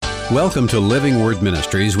Welcome to Living Word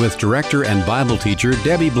Ministries with director and Bible teacher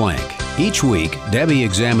Debbie Blank. Each week, Debbie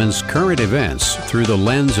examines current events through the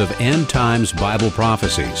lens of end times Bible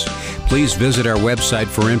prophecies. Please visit our website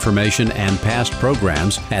for information and past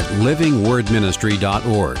programs at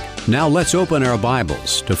livingwordministry.org. Now let's open our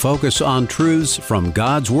Bibles to focus on truths from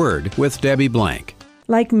God's Word with Debbie Blank.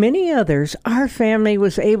 Like many others, our family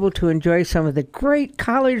was able to enjoy some of the great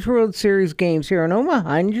College World Series games here in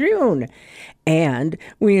Omaha in June. And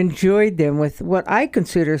we enjoyed them with what I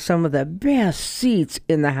consider some of the best seats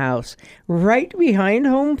in the house, right behind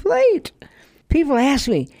home plate. People ask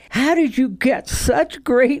me, how did you get such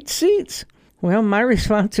great seats? Well, my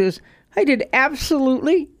response is, I did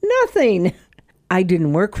absolutely nothing. I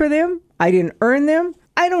didn't work for them. I didn't earn them.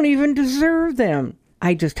 I don't even deserve them.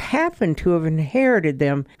 I just happen to have inherited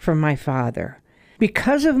them from my father.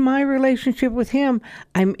 Because of my relationship with him,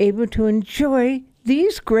 I'm able to enjoy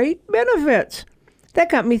these great benefits. That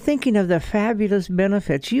got me thinking of the fabulous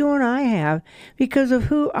benefits you and I have because of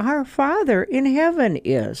who our Father in heaven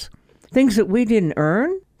is. Things that we didn't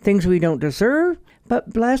earn, things we don't deserve,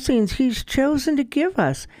 but blessings he's chosen to give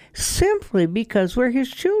us simply because we're his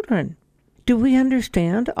children. Do we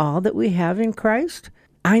understand all that we have in Christ?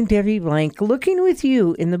 I'm Debbie Blank, looking with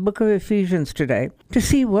you in the book of Ephesians today to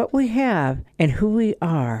see what we have and who we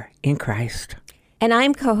are in Christ. And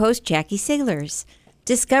I'm co-host Jackie Sailors.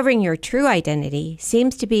 Discovering your true identity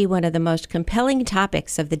seems to be one of the most compelling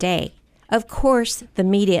topics of the day. Of course, the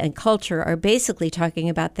media and culture are basically talking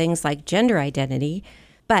about things like gender identity,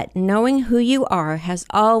 but knowing who you are has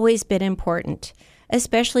always been important,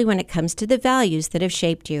 especially when it comes to the values that have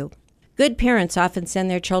shaped you. Good parents often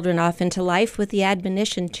send their children off into life with the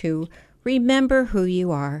admonition to remember who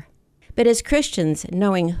you are. But as Christians,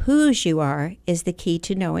 knowing whose you are is the key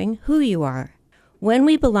to knowing who you are. When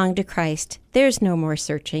we belong to Christ, there's no more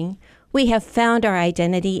searching. We have found our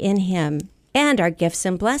identity in him and our gifts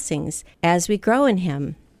and blessings as we grow in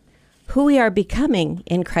him. Who we are becoming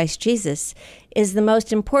in Christ Jesus is the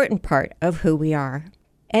most important part of who we are.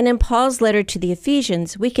 And in Paul's letter to the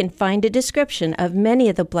Ephesians, we can find a description of many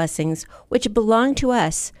of the blessings which belong to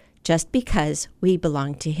us just because we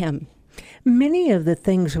belong to him. Many of the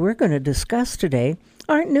things we're going to discuss today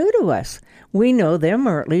aren't new to us. We know them,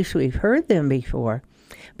 or at least we've heard them before.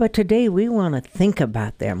 But today we want to think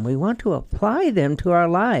about them. We want to apply them to our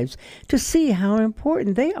lives to see how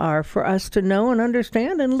important they are for us to know and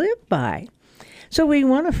understand and live by. So we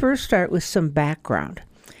want to first start with some background.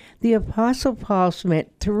 The Apostle Paul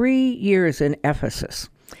spent 3 years in Ephesus.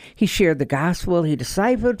 He shared the gospel, he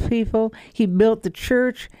discipled people, he built the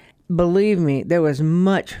church. Believe me, there was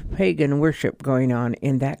much pagan worship going on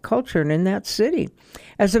in that culture and in that city.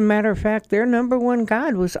 As a matter of fact, their number one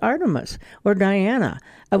god was Artemis, or Diana,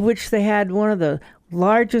 of which they had one of the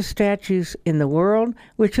largest statues in the world,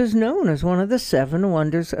 which is known as one of the 7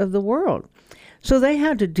 wonders of the world. So they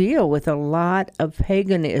had to deal with a lot of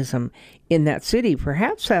paganism in that city.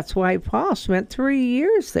 Perhaps that's why Paul spent 3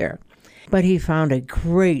 years there. But he found a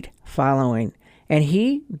great following, and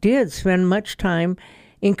he did spend much time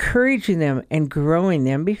encouraging them and growing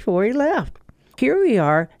them before he left. Here we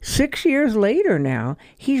are, 6 years later now,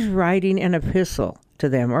 he's writing an epistle to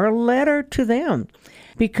them, or a letter to them,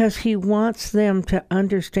 because he wants them to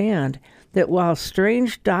understand that while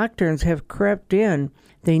strange doctrines have crept in,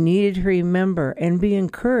 they needed to remember and be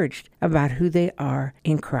encouraged about who they are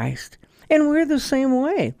in Christ. And we're the same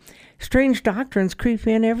way. Strange doctrines creep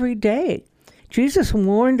in every day. Jesus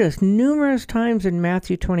warned us numerous times in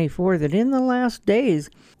Matthew 24 that in the last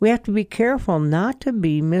days, we have to be careful not to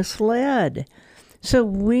be misled. So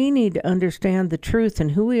we need to understand the truth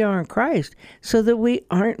and who we are in Christ so that we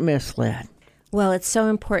aren't misled. Well, it's so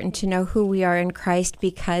important to know who we are in Christ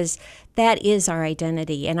because that is our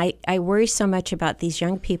identity. And I worry so much about these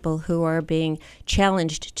young people who are being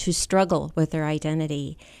challenged to struggle with their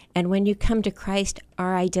identity. And when you come to Christ,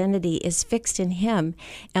 our identity is fixed in him.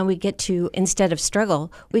 And we get to, instead of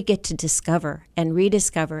struggle, we get to discover and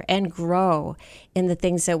rediscover and grow in the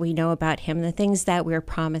things that we know about him, the things that we're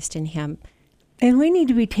promised in him. And we need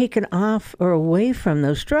to be taken off or away from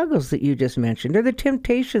those struggles that you just mentioned, or the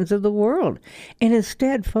temptations of the world, and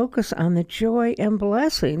instead focus on the joy and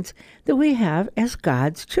blessings that we have as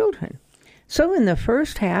God's children. So in the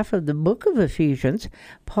first half of the book of Ephesians,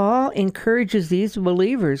 Paul encourages these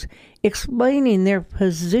believers, explaining their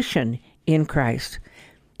position in Christ.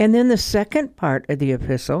 And then the second part of the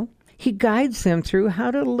epistle, he guides them through how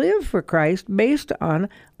to live for Christ based on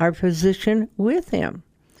our position with him.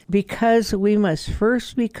 Because we must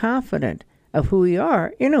first be confident of who we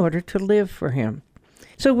are in order to live for him.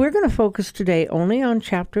 So we're going to focus today only on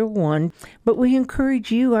chapter 1, but we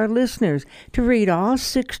encourage you, our listeners, to read all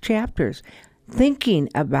 6 chapters, thinking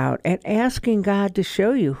about and asking God to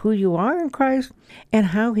show you who you are in Christ and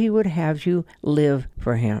how He would have you live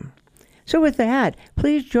for Him. So with that,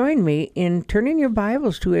 please join me in turning your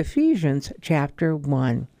Bibles to Ephesians chapter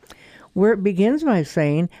 1, where it begins by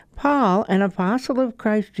saying, Paul, an apostle of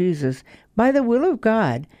Christ Jesus, by the will of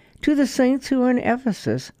God, to the saints who are in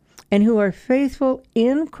Ephesus and who are faithful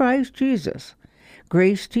in Christ Jesus,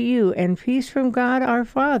 grace to you and peace from God our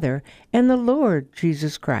Father and the Lord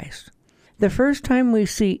Jesus Christ. The first time we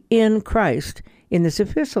see in Christ in this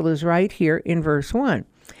epistle is right here in verse 1.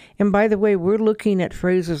 And by the way, we're looking at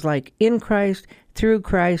phrases like in Christ, through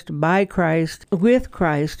Christ, by Christ, with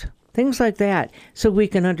Christ, things like that, so we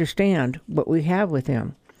can understand what we have with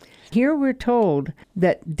Him. Here we're told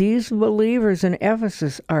that these believers in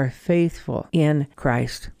Ephesus are faithful in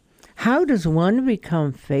Christ. How does one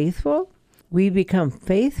become faithful? We become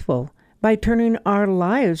faithful by turning our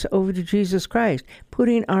lives over to Jesus Christ,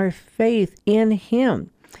 putting our faith in Him.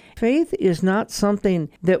 Faith is not something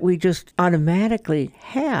that we just automatically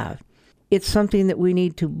have. It's something that we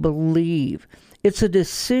need to believe. It's a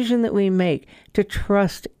decision that we make to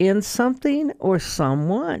trust in something or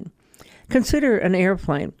someone. Consider an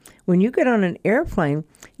airplane. When you get on an airplane,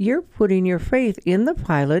 you're putting your faith in the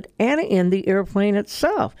pilot and in the airplane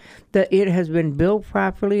itself, that it has been built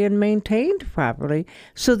properly and maintained properly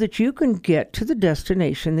so that you can get to the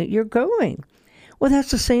destination that you're going. Well,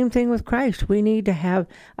 that's the same thing with Christ. We need to have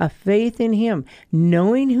a faith in Him,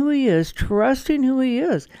 knowing who He is, trusting who He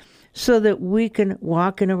is, so that we can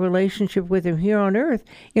walk in a relationship with Him here on earth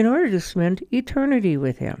in order to spend eternity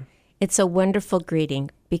with Him. It's a wonderful greeting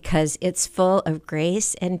because it's full of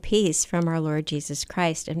grace and peace from our Lord Jesus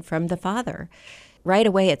Christ and from the Father. Right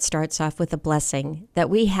away, it starts off with a blessing that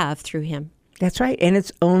we have through Him. That's right. And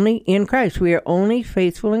it's only in Christ. We are only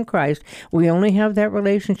faithful in Christ. We only have that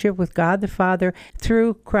relationship with God the Father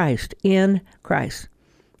through Christ, in Christ.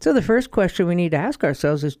 So the first question we need to ask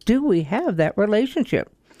ourselves is, do we have that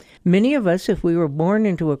relationship? Many of us, if we were born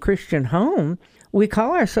into a Christian home, we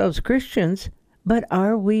call ourselves Christians, but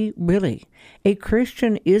are we really? A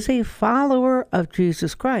Christian is a follower of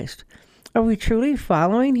Jesus Christ. Are we truly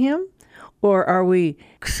following Him? Or are we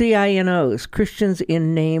CINOs, Christians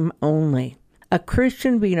in name only? A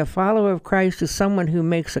Christian, being a follower of Christ, is someone who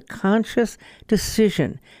makes a conscious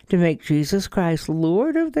decision to make Jesus Christ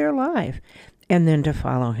Lord of their life and then to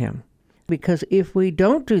follow Him. Because if we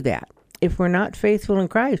don't do that, if we're not faithful in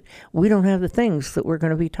Christ, we don't have the things that we're going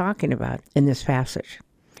to be talking about in this passage.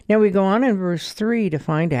 Now we go on in verse 3 to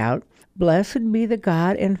find out, Blessed be the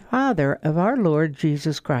God and Father of our Lord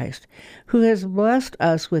Jesus Christ, who has blessed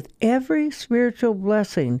us with every spiritual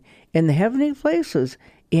blessing in the heavenly places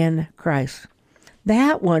in Christ.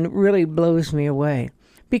 That one really blows me away,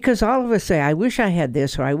 because all of us say, I wish I had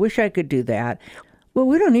this, or I wish I could do that. Well,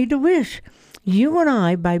 we don't need to wish. You and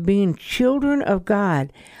I, by being children of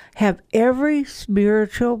God, have every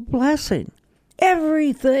spiritual blessing.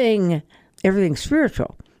 Everything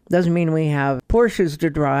spiritual. Doesn't mean we have Porsches to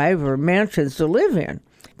drive or mansions to live in.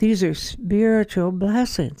 These are spiritual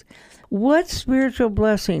blessings. What spiritual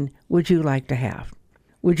blessing would you like to have?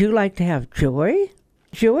 Would you like to have joy?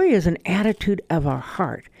 Joy is an attitude of our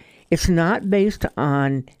heart. It's not based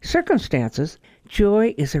on circumstances.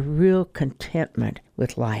 Joy is a real contentment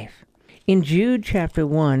with life. In Jude chapter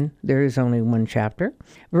 1, there is only one chapter,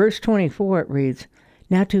 verse 24, it reads,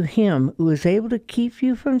 Now to Him who is able to keep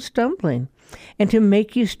you from stumbling and to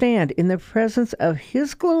make you stand in the presence of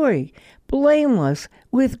His glory, blameless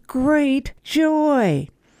with great joy.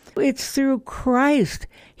 It's through Christ.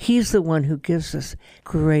 He's the one who gives us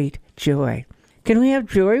great joy. Can we have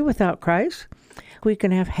joy without Christ? We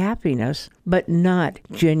can have happiness, but not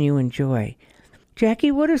genuine joy.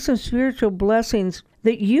 Jackie, what are some spiritual blessings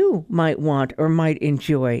that you might want or might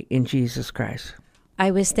enjoy in Jesus Christ?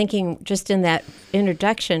 I was thinking just in that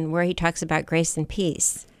introduction where he talks about grace and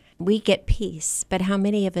peace. We get peace, but how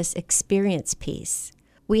many of us experience peace?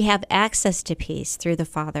 We have access to peace through the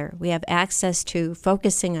Father. We have access to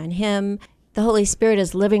focusing on Him. The Holy Spirit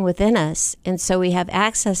is living within us, and so we have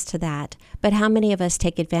access to that. But how many of us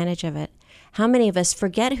take advantage of it? How many of us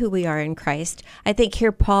forget who we are in Christ? I think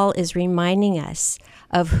here Paul is reminding us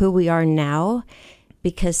of who we are now,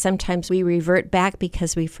 because sometimes we revert back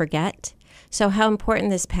because we forget. So how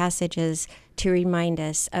important this passage is to remind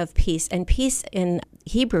us of peace. And peace in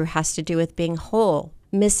Hebrew has to do with being whole,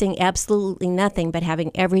 missing absolutely nothing, but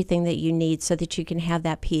having everything that you need so that you can have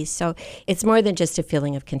that peace. So it's more than just a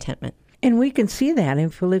feeling of contentment. And we can see that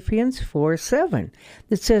in Philippians 4:7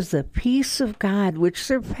 that says, the peace of God, which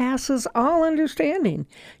surpasses all understanding,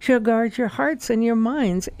 shall guard your hearts and your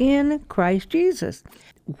minds in Christ Jesus.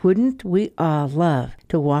 Wouldn't we all love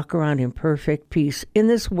to walk around in perfect peace in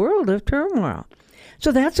this world of turmoil?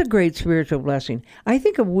 So that's a great spiritual blessing. I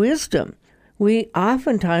think of wisdom. We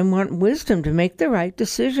oftentimes want wisdom to make the right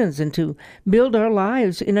decisions and to build our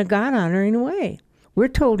lives in a God-honoring way. We're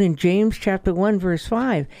told in James chapter 1, verse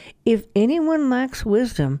 5, if anyone lacks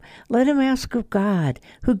wisdom, let him ask of God,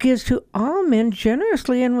 who gives to all men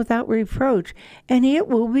generously and without reproach, and it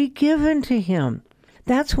will be given to him.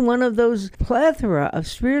 That's one of those plethora of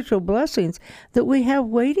spiritual blessings that we have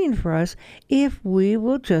waiting for us if we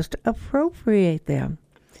will just appropriate them.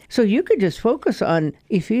 So you could just focus on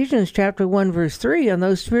Ephesians chapter 1, verse 3, on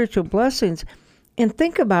those spiritual blessings, and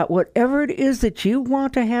think about whatever it is that you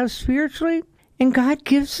want to have spiritually, and God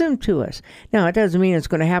gives them to us. Now, it doesn't mean it's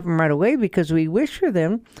going to happen right away because we wish for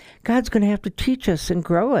them. God's going to have to teach us and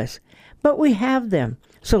grow us. But we have them,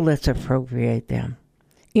 so let's appropriate them.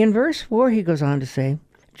 In verse 4, he goes on to say,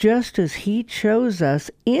 just as he chose us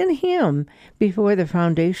in him before the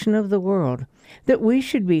foundation of the world, that we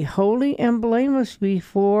should be holy and blameless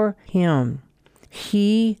before him.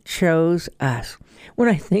 He chose us. When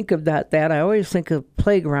I think of that, I always think of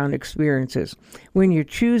playground experiences. When you're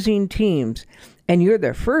choosing teams and you're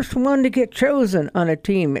the first one to get chosen on a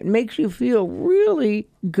team, it makes you feel really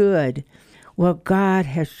good. Well, God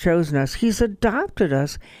has chosen us. He's adopted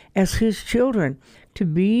us as his children. To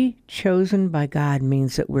be chosen by God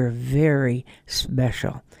means that we're very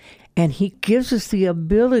special. And he gives us the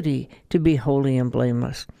ability to be holy and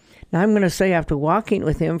blameless. Now, I'm going to say, after walking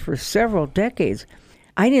with him for several decades,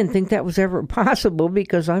 I didn't think that was ever possible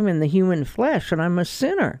because I'm in the human flesh and I'm a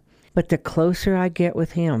sinner. But the closer I get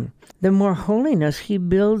with him, the more holiness he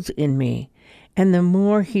builds in me. And the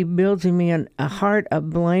more he builds in me a heart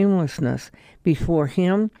of blamelessness before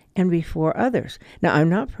him and before others. Now, I'm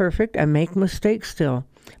not perfect. I make mistakes still.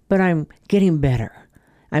 But I'm getting better.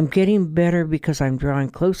 I'm getting better because I'm drawing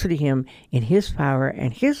closer to him in his power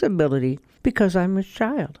and his ability because I'm his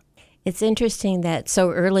child. It's interesting that so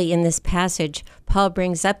early in this passage, Paul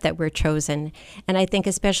brings up that we're chosen. And I think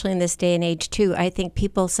especially in this day and age, too, I think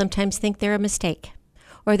people sometimes think they're a mistake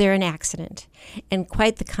or they're an accident. And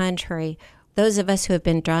quite the contrary. Those of us who have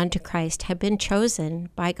been drawn to Christ have been chosen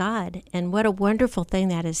by God. And what a wonderful thing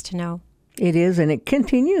that is to know. It is, and it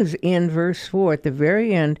continues in verse 4 at the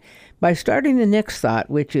very end by starting the next thought,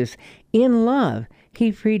 which is, in love,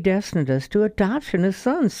 he predestined us to adoption as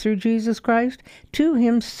sons through Jesus Christ to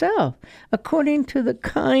himself, according to the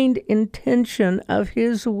kind intention of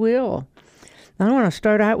his will. Now, I want to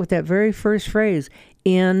start out with that very first phrase,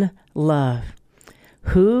 in love.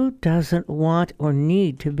 Who doesn't want or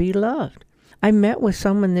need to be loved? I met with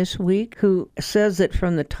someone this week who says that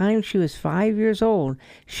from the time she was 5 years old,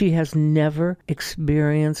 she has never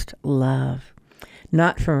experienced love.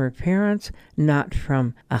 Not from her parents, not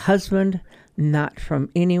from a husband, not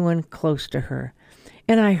from anyone close to her.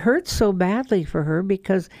 And I hurt so badly for her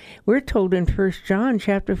because we're told in 1 John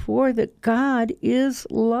chapter 4 that God is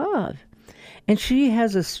love. And she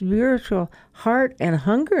has a spiritual heart and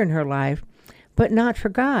hunger in her life, but not for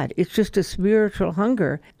God. It's just a spiritual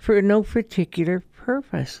hunger for no particular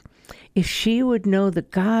purpose. If she would know the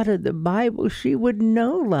God of the Bible, she would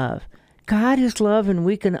know love. God is love, and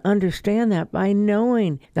we can understand that by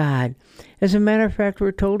knowing God. As a matter of fact,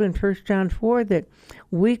 we're told in 1 John 4 that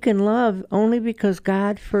we can love only because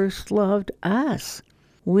God first loved us.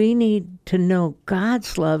 We need to know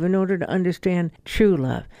God's love in order to understand true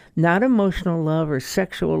love, not emotional love or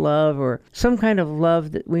sexual love or some kind of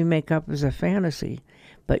love that we make up as a fantasy,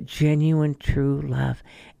 but genuine, true love.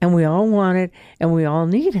 And we all want it, and we all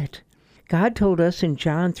need it. God told us in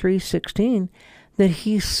John 3:16 that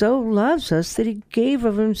he so loves us that he gave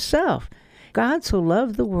of himself. God so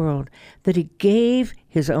loved the world that he gave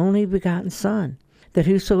his only begotten Son, that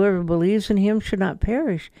whosoever believes in him should not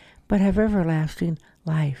perish, but have everlasting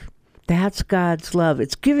life. That's God's love.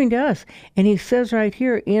 It's giving to us. And he says right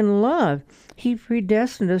here, in love, he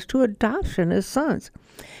predestined us to adoption as sons.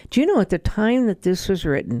 Do you know at the time that this was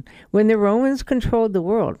written, when the Romans controlled the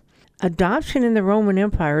world, adoption in the Roman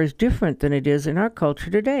Empire is different than it is in our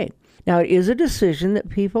culture today. Now, it is a decision that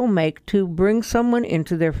people make to bring someone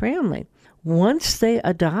into their family. Once they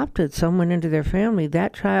adopted someone into their family,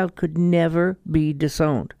 that child could never be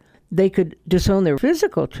disowned. They could disown their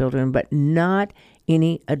physical children, but not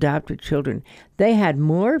any adopted children. They had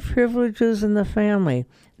more privileges in the family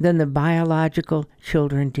than the biological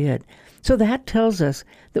children did. So that tells us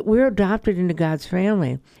that we're adopted into God's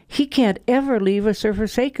family. He can't ever leave us or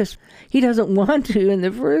forsake us. He doesn't want to in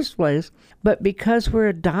the first place. But because we're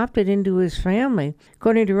adopted into his family,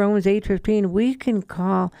 according to Romans 8:15, we can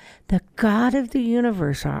call the God of the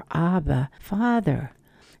universe our Abba, Father.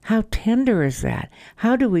 How tender is that?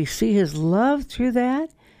 How do we see his love through that?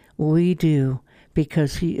 We do,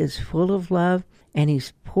 because he is full of love, and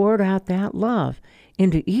he's poured out that love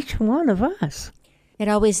into each one of us. It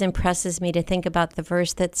always impresses me to think about the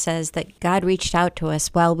verse that says that God reached out to us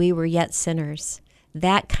while we were yet sinners.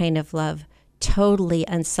 That kind of love, totally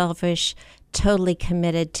unselfish, totally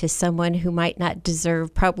committed to someone who might not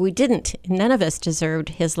deserve, probably didn't. None of us deserved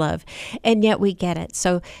his love, and yet we get it.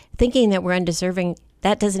 So thinking that we're undeserving,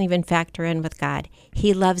 that doesn't even factor in with God.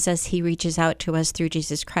 He loves us. He reaches out to us through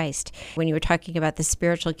Jesus Christ. When you were talking about the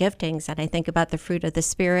spiritual giftings, and I think about the fruit of the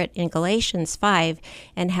Spirit in Galatians 5,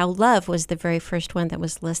 and how love was the very first one that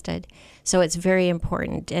was listed. So it's very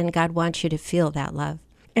important, and God wants you to feel that love.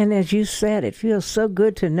 And as you said, it feels so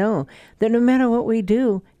good to know that no matter what we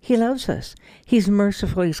do, he loves us. He's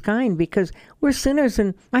merciful, he's kind, because we're sinners,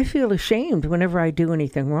 and I feel ashamed whenever I do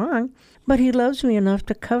anything wrong. But he loves me enough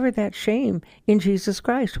to cover that shame in Jesus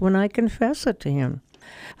Christ when I confess it to him.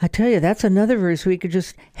 I tell you, that's another verse we could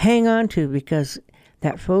just hang on to, because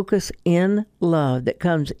that focus in love that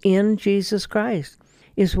comes in Jesus Christ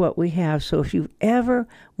is what we have. So if you've ever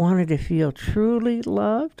wanted to feel truly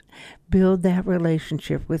loved, build that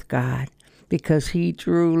relationship with God, because he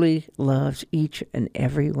truly loves each and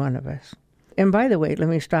every one of us. And by the way, let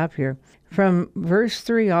me stop here. From verse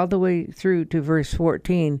 3 all the way through to verse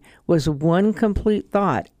 14 was one complete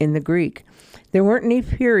thought in the Greek. There weren't any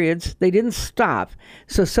periods. They didn't stop.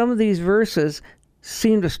 So some of these verses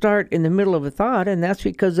seem to start in the middle of a thought, and that's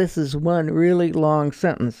because this is one really long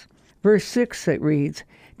sentence. Verse 6, it reads,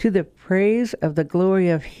 "To the praise of the glory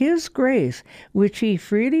of his grace, which he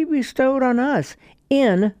freely bestowed on us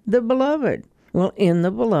in the beloved." Well, in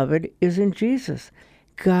the beloved is in Jesus.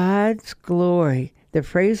 God's glory, the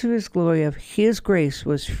praise of his glory, of his grace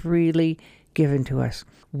was freely given to us.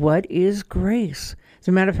 What is grace? As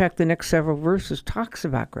a matter of fact, the next several verses talks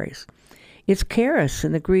about grace. It's charis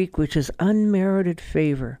in the Greek, which is unmerited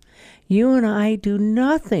favor. You and I do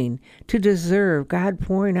nothing to deserve God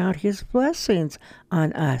pouring out his blessings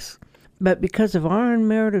on us. But because of our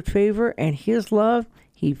unmerited favor and his love,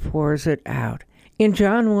 he pours it out. In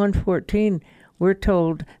John 1:14, we're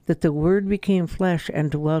told that the Word became flesh and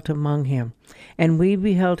dwelt among him, and we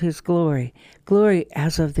beheld his glory, glory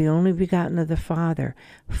as of the only begotten of the Father,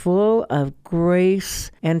 full of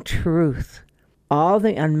grace and truth. All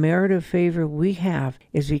the unmerited favor we have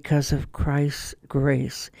is because of Christ's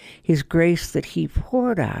grace, his grace that he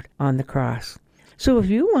poured out on the cross. So if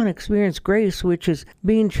you want to experience grace, which is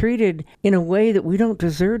being treated in a way that we don't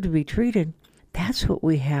deserve to be treated, that's what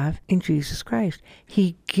we have in Jesus Christ.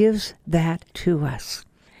 He gives that to us.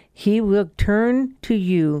 He will turn to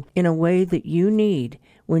you in a way that you need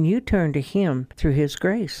when you turn to him through his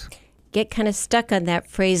grace. Get kind of stuck on that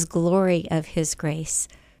phrase, glory of his grace.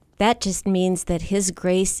 That just means that his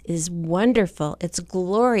grace is wonderful. It's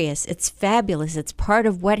glorious. It's fabulous. It's part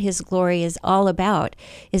of what his glory is all about,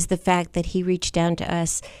 is the fact that he reached down to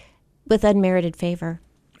us with unmerited favor.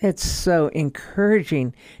 It's so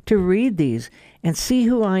encouraging to read these and see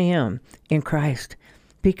who I am in Christ,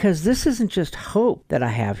 because this isn't just hope that I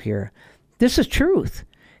have here. This is truth,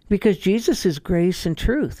 because Jesus is grace and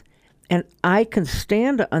truth. And I can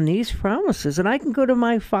stand on these promises, and I can go to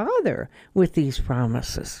my Father with these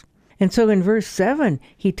promises. And so in verse 7,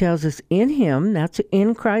 he tells us in him, that's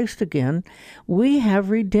in Christ again, we have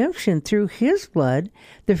redemption through his blood,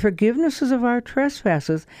 the forgivenesses of our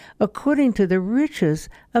trespasses, according to the riches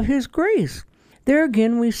of his grace. There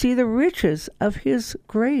again we see the riches of his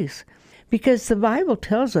grace, because the Bible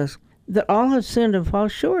tells us that all have sinned and fall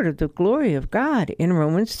short of the glory of God in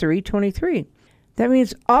Romans 3:23. That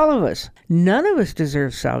means all of us. None of us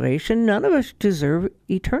deserve salvation. None of us deserve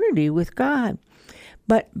eternity with God.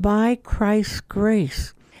 But by Christ's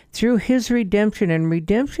grace, through his redemption, and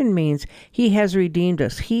redemption means he has redeemed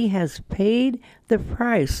us. He has paid the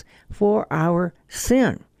price for our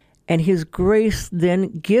sin. And his grace then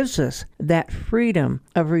gives us that freedom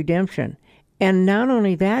of redemption. And not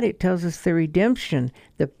only that, it tells us the redemption,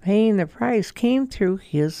 the paying the price, came through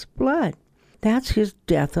his blood. That's his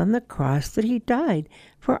death on the cross, that he died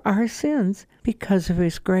for our sins because of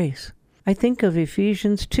his grace. I think of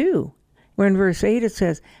Ephesians 2, where in verse 8 it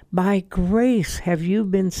says, "By grace have you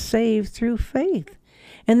been saved through faith,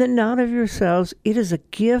 and that not of yourselves, it is a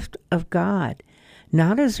gift of God,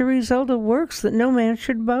 not as a result of works, that no man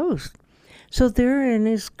should boast." So therein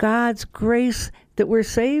is God's grace that we're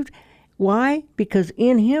saved. Why? Because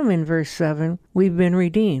in him, in verse 7, we've been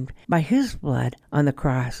redeemed by his blood on the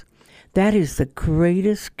cross. That is the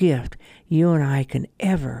greatest gift you and I can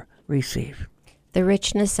ever receive. The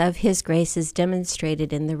richness of his grace is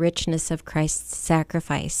demonstrated in the richness of Christ's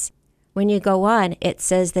sacrifice. When you go on, it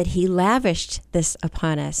says that he lavished this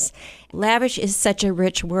upon us. Lavish is such a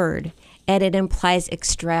rich word, and it implies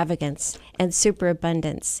extravagance and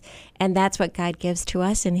superabundance. And that's what God gives to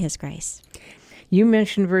us in his grace. You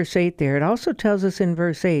mentioned verse 8 there. It also tells us in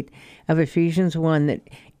verse 8 of Ephesians 1 that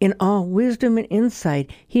in all wisdom and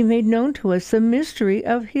insight, he made known to us the mystery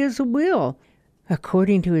of his will,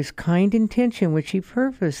 according to his kind intention which he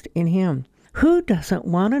purposed in him. Who doesn't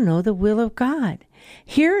want to know the will of God?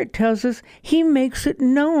 Here it tells us he makes it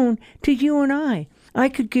known to you and I. I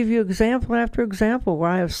could give you example after example where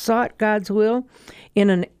I have sought God's will in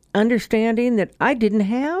an understanding that I didn't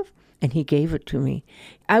have, and he gave it to me.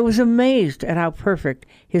 I was amazed at how perfect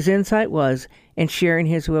his insight was in sharing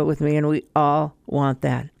his will with me, and we all want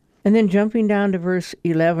that. And then jumping down to verse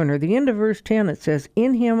 11, or the end of verse 10, it says,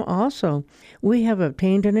 in him also we have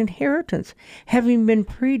obtained an inheritance, having been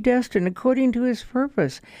predestined according to his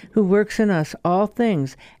purpose, who works in us all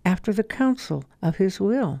things after the counsel of his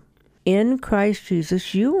will. In Christ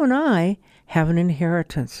Jesus, you and I have an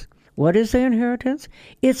inheritance. What is the inheritance?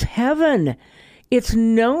 It's heaven. It's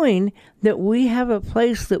knowing that we have a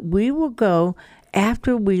place that we will go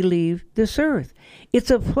after we leave this earth.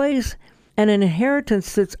 It's a place and an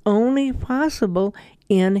inheritance that's only possible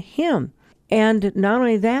in him. And not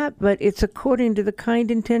only that, but it's according to the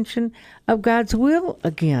kind intention of God's will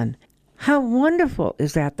again. How wonderful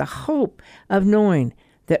is that? The hope of knowing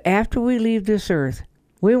that after we leave this earth,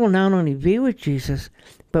 we will not only be with Jesus,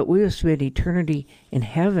 but we will spend eternity in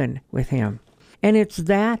heaven with him. And it's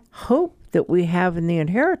that hope that we have in the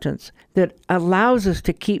inheritance that allows us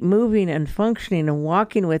to keep moving and functioning and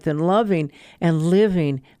walking with and loving and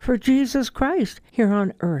living for Jesus Christ here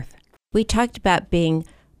on earth. We talked about being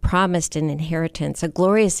promised an inheritance, a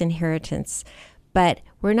glorious inheritance, but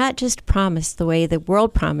we're not just promised the way the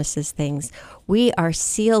world promises things. We are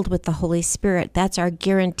sealed with the Holy Spirit. That's our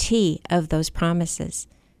guarantee of those promises.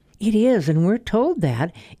 It is, and we're told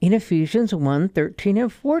that in Ephesians 1, 13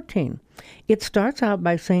 and 14. It starts out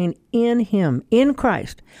by saying, in him, in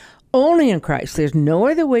Christ, only in Christ. There's no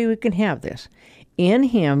other way we can have this. In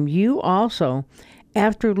him, you also,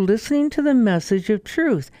 after listening to the message of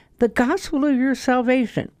truth, the gospel of your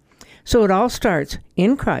salvation. So it all starts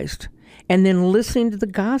in Christ, and then listening to the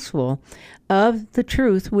gospel of the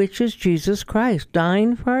truth, which is Jesus Christ,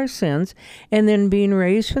 dying for our sins, and then being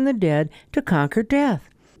raised from the dead to conquer death.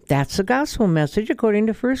 That's the gospel message according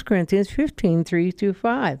to 1 Corinthians 15,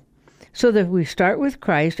 3-5. So that we start with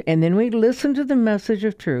Christ, and then we listen to the message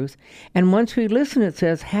of truth. And once we listen, it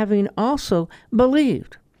says, having also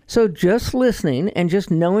believed. So just listening and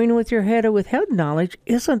just knowing with your head or with head knowledge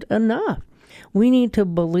isn't enough. We need to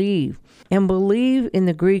believe. And believe in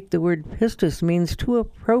the Greek, the word pistis means to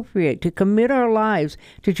appropriate, to commit our lives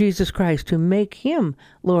to Jesus Christ, to make him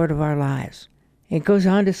Lord of our lives. It goes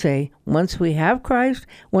on to say, once we have Christ,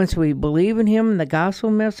 once we believe in him and the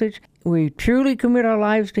gospel message, we truly commit our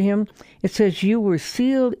lives to him. It says you were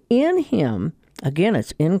sealed in him, again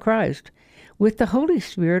it's in Christ, with the Holy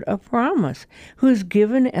Spirit of promise, who is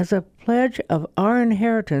given as a pledge of our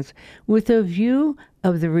inheritance with a view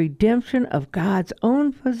of the redemption of God's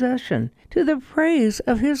own possession to the praise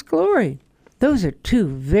of his glory. Those are two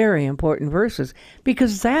very important verses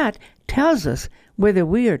because that tells us whether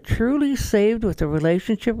we are truly saved with a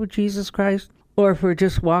relationship with Jesus Christ or if we're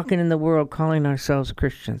just walking in the world calling ourselves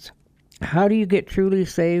Christians. How do you get truly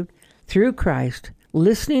saved? Through Christ,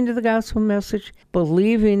 listening to the gospel message,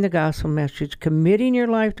 believing the gospel message, committing your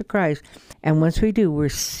life to Christ. And once we do, we're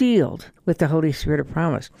sealed with the Holy Spirit of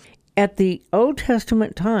promise. At the Old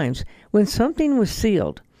Testament times, when something was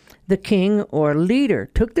sealed, the king or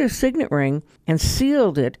leader took their signet ring and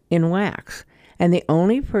sealed it in wax. And the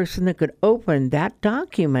only person that could open that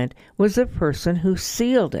document was the person who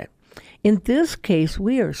sealed it. In this case,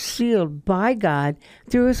 we are sealed by God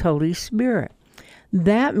through his Holy Spirit.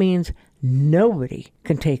 That means nobody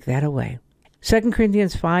can take that away. 2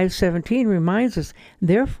 Corinthians 5:17 reminds us,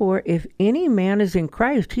 therefore, if any man is in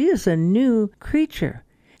Christ, he is a new creature.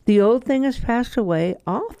 The old thing has passed away,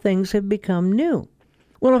 all things have become new.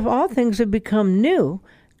 Well, if all things have become new,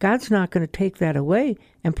 God's not going to take that away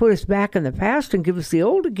and put us back in the past and give us the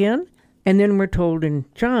old again. And then we're told in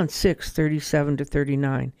John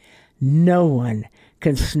 6:37-39, no one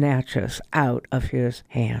can snatch us out of his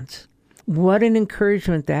hands. What an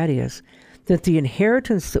encouragement that is, that the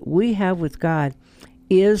inheritance that we have with God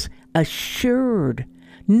is assured,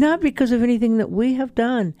 not because of anything that we have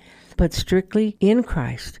done, but strictly in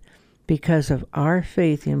Christ because of our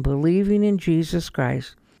faith in believing in Jesus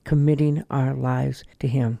Christ, committing our lives to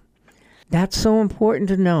Him. That's so important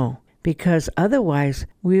to know, because otherwise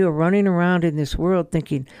we are running around in this world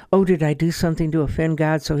thinking, oh, did I do something to offend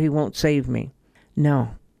God so He won't save me?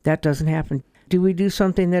 No, that doesn't happen. Do we do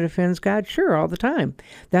something that offends God? Sure, all the time.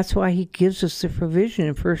 That's why He gives us the provision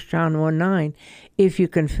in 1 John 1:9. If you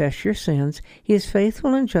confess your sins, He is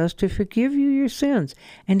faithful and just to forgive you your sins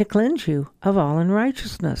and to cleanse you of all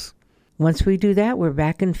unrighteousness. Once we do that, we're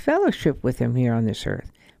back in fellowship with Him here on this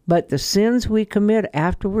earth. But the sins we commit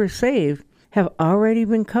after we're saved have already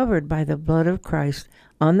been covered by the blood of Christ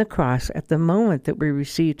on the cross at the moment that we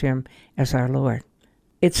received Him as our Lord.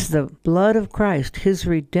 It's the blood of Christ, His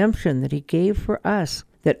redemption that He gave for us,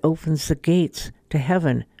 that opens the gates to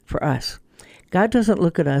heaven for us. God doesn't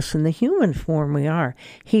look at us in the human form we are.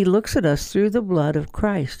 He looks at us through the blood of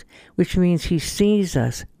Christ, which means He sees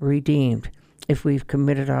us redeemed if we've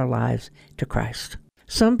committed our lives to Christ.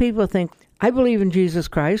 Some people think, I believe in Jesus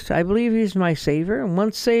Christ. I believe He's my Savior. And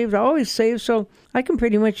once saved, always saved, so I can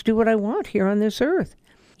pretty much do what I want here on this earth.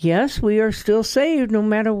 Yes, we are still saved no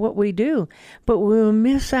matter what we do, but we will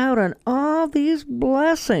miss out on all these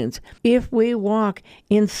blessings if we walk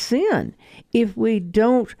in sin, if we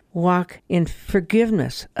don't walk in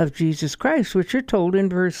forgiveness of Jesus Christ, which are told in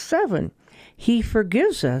verse 7. He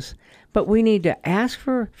forgives us, but we need to ask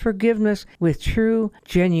for forgiveness with true,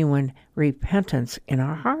 genuine repentance in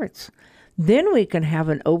our hearts. Then we can have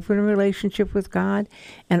an open relationship with God,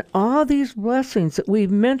 and all these blessings that we've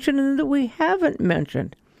mentioned and that we haven't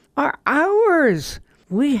mentioned are ours.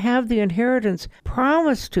 We have the inheritance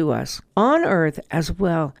promised to us on earth as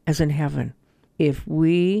well as in heaven. If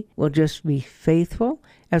we will just be faithful,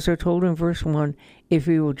 as we're told in verse 1, if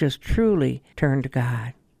we will just truly turn to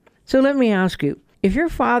God. So let me ask you, if your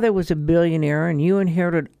father was a billionaire and you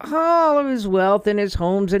inherited all of his wealth and his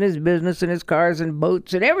homes and his business and his cars and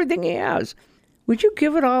boats and everything he has, would you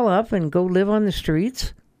give it all up and go live on the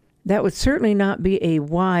streets? That would certainly not be a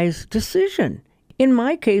wise decision. In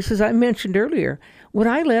my case, as I mentioned earlier, would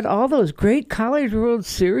I let all those great College World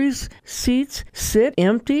Series seats sit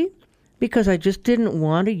empty because I just didn't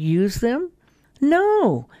want to use them?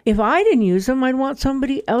 No. If I didn't use them, I'd want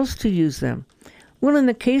somebody else to use them. Well, in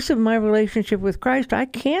the case of my relationship with Christ, I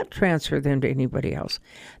can't transfer them to anybody else.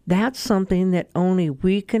 That's something that only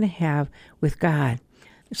we can have with God.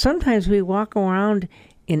 Sometimes we walk around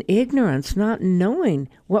in ignorance, not knowing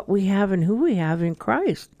what we have and who we have in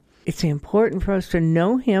Christ. It's important for us to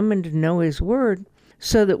know Him and to know His Word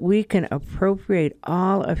so that we can appropriate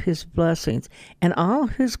all of His blessings and all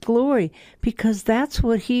of His glory, because that's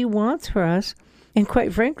what He wants for us. And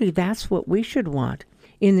quite frankly, that's what we should want.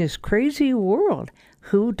 In this crazy world,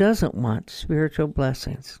 who doesn't want spiritual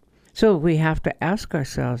blessings? So we have to ask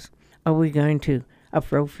ourselves, are we going to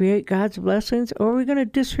appropriate God's blessings, or are we going to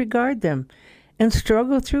disregard them and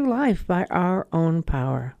struggle through life by our own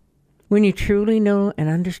power? When you truly know and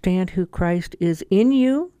understand who Christ is in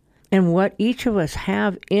you and what each of us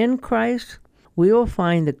have in Christ, we will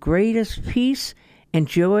find the greatest peace and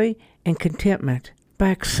joy and contentment by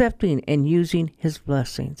accepting and using His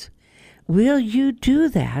blessings. Will you do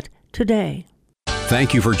that today?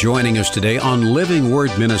 Thank you for joining us today on Living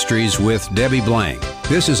Word Ministries with Debbie Blank.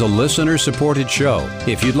 This is a listener-supported show.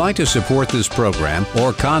 If you'd like to support this program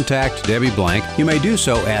or contact Debbie Blank, you may do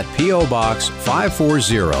so at P.O. Box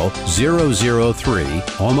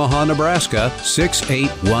 540003, Omaha, Nebraska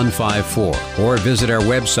 68154, or visit our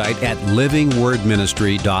website at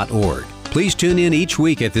livingwordministry.org. Please tune in each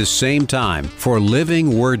week at this same time for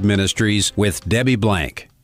Living Word Ministries with Debbie Blank.